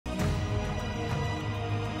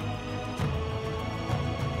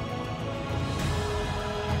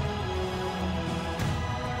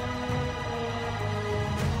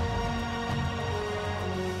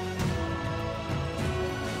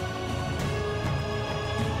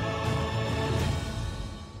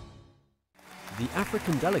The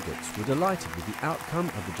African delegates were delighted with the outcome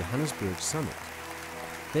of the Johannesburg summit.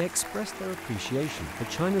 They expressed their appreciation for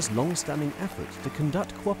China's long-standing effort to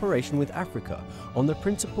conduct cooperation with Africa on the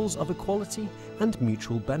principles of equality and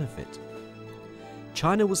mutual benefit.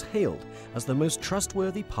 China was hailed as the most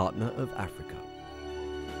trustworthy partner of Africa.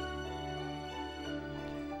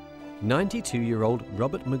 92-year-old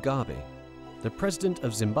Robert Mugabe, the president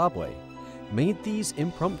of Zimbabwe, made these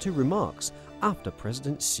impromptu remarks after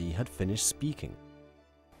President Xi had finished speaking.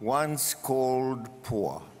 Once called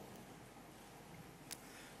poor,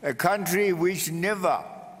 a country which never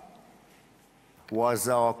was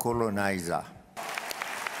our colonizer.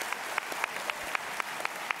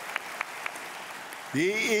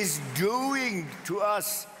 He is doing to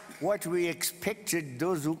us what we expected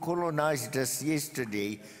those who colonized us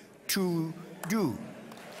yesterday to do.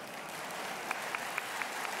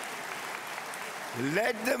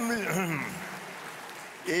 Let them,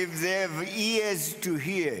 if they have ears to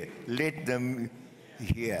hear, let them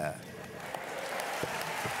hear.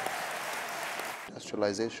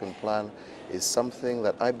 Industrialization plan is something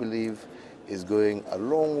that I believe is going a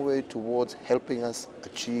long way towards helping us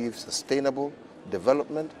achieve sustainable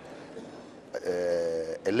development,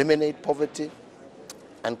 eliminate poverty,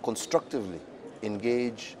 and constructively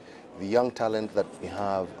engage the young talent that we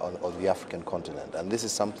have on the African continent. And this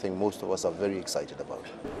is something most of us are very excited about.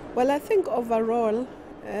 Well, I think overall,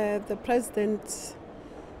 the President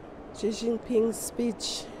Xi Jinping's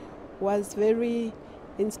speech was very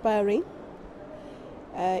inspiring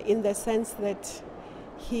in the sense that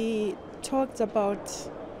he talked about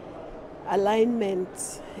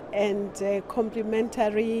alignment and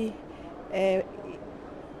complementary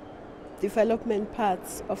development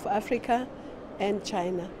paths of Africa and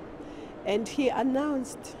China. And he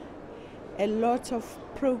announced a lot of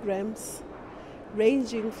programs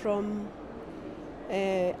ranging from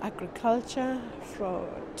agriculture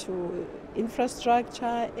to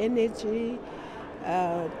infrastructure, energy,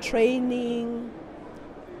 training,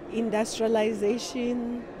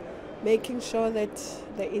 industrialization, making sure that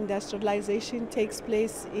the industrialization takes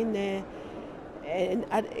place in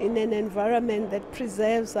an environment that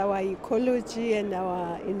preserves our ecology and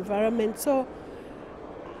our environment. So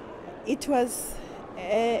it was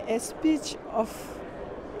a speech of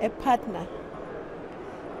a partner,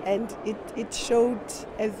 and it showed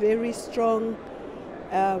a very strong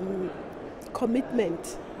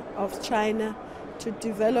commitment of China to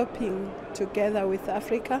developing together with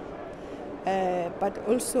Africa, but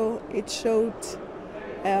also it showed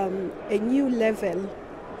a new level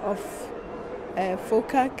of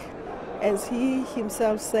FOCAC. As he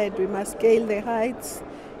himself said, we must scale the heights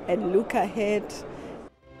and look ahead.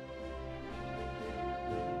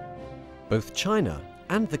 Both China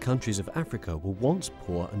and the countries of Africa were once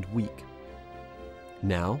poor and weak.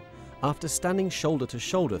 Now, after standing shoulder to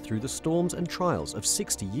shoulder through the storms and trials of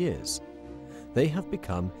 60 years, they have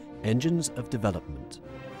become engines of development.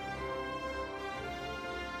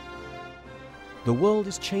 The world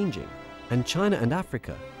is changing, and China and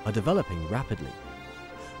Africa are developing rapidly.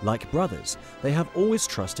 Like brothers, they have always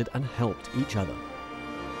trusted and helped each other.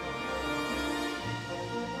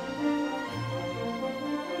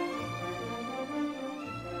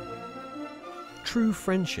 True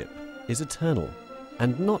friendship is eternal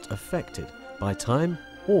and not affected by time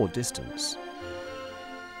or distance.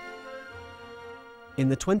 In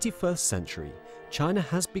the 21st century, China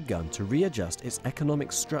has begun to readjust its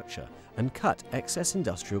economic structure and cut excess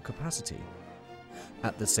industrial capacity.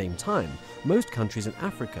 At the same time, most countries in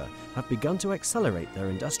Africa have begun to accelerate their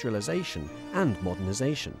industrialization and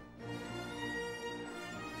modernization.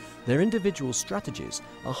 Their individual strategies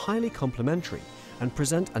are highly complementary and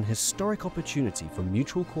present an historic opportunity for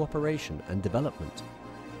mutual cooperation and development.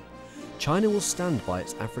 China will stand by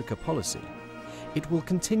its Africa policy. It will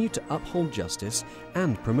continue to uphold justice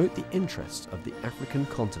and promote the interests of the African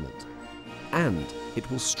continent. And it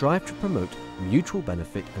will strive to promote mutual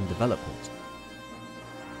benefit and development.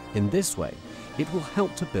 In this way, it will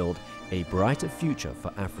help to build a brighter future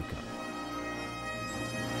for Africa.